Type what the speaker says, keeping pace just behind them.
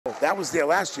That was there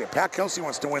last year. Pat Kelsey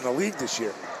wants to win the league this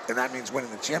year, and that means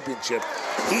winning the championship.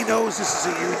 He knows this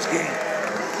is a huge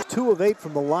game. 2 of 8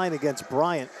 from the line against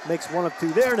Bryant. Makes 1 of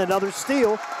 2 there, and another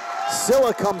steal.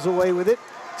 Silla comes away with it.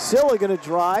 Silla gonna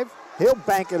drive. He'll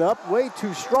bank it up. Way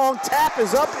too strong. Tap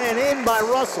is up and in by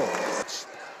Russell.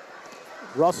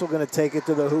 Russell gonna take it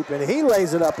to the hoop, and he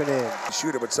lays it up and in.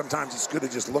 Shooter, but sometimes it's good to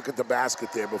just look at the basket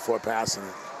there before passing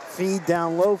it. Feed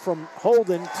down low from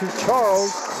Holden to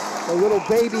Charles. A little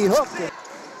baby hook.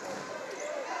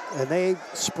 And they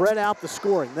spread out the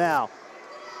scoring. Now,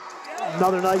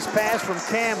 another nice pass from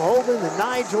Cam Holden to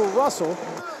Nigel Russell.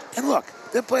 And look,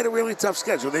 they played a really tough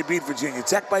schedule. They beat Virginia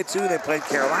Tech by 2. They played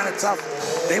Carolina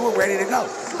tough. They were ready to go.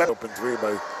 Open 3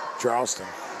 by Charleston.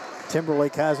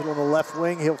 Timberlake has it on the left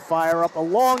wing. He'll fire up a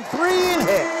long 3 and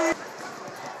hit.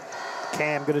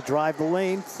 Cam gonna drive the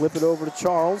lane, flip it over to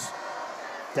Charles.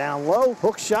 Down low,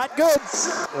 hook shot, good.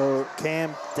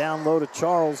 Cam down low to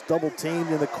Charles, double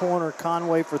teamed in the corner.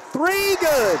 Conway for 3,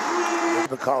 good.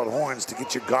 They call it horns to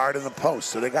get your guard in the post,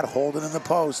 so they got Holden in the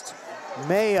post.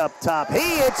 May up top,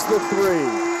 he hits the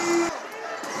 3.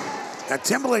 Now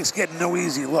Timberlake's getting no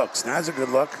easy looks. Now that's a good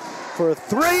look. For a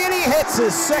 3, and he hits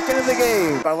his 2nd of the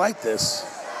game. I like this.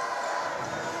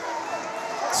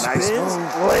 Spins, nice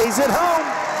move. Lays it home.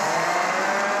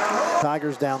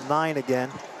 Tigers down 9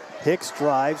 again. Hicks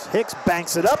drives, Hicks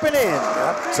banks it up and in.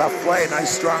 Yep, tough play,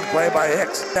 nice strong play by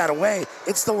Hicks. That away,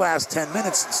 it's the last 10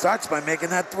 minutes. It starts by making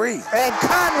that 3. And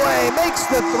Conway makes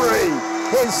the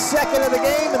 3. His 2nd of the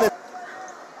game. And the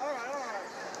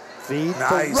feed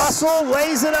nice. For Russell,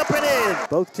 lays it up and in.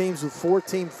 Both teams with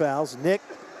 14 fouls. Nick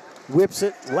whips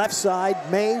it left side.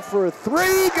 May for a 3,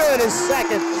 good, his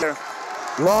 2nd.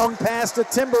 Long pass to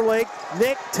Timberlake.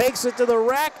 Nick takes it to the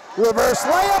rack. Reverse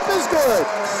layup is good.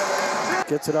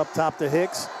 Gets it up top to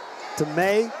Hicks. To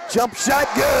May. Jump shot,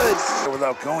 good.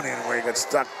 Without going in where he got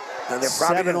stuck. Now they're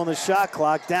 7 on the shot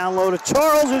clock. Down low to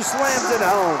Charles, who slams it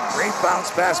home. Great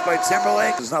bounce pass by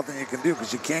Timberlake. There's nothing you can do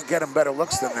because you can't get him better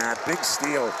looks than that. Big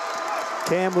steal.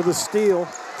 Cam with a steal.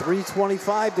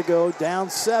 3:25 to go, down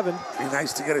 7. Be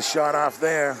nice to get a shot off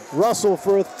there. Russell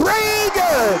for a 3,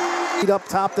 good. Lead up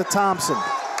top to Thompson.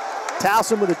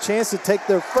 Towson with a chance to take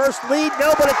their first lead.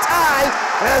 No, but a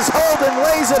tie as Holden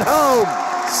lays it home.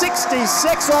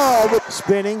 66 all.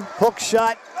 Spinning, hook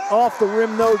shot off the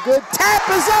rim, no good. Tap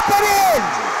is up and in.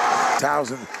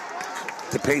 Towson,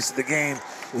 the pace of the game.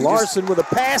 Larson with a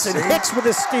pass and Hicks with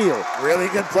a steal. Really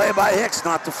good play by Hicks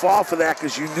not to fall for that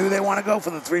because you knew they want to go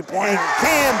for the 3-point. And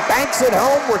Cam banks it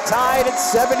home. We're tied at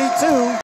 72.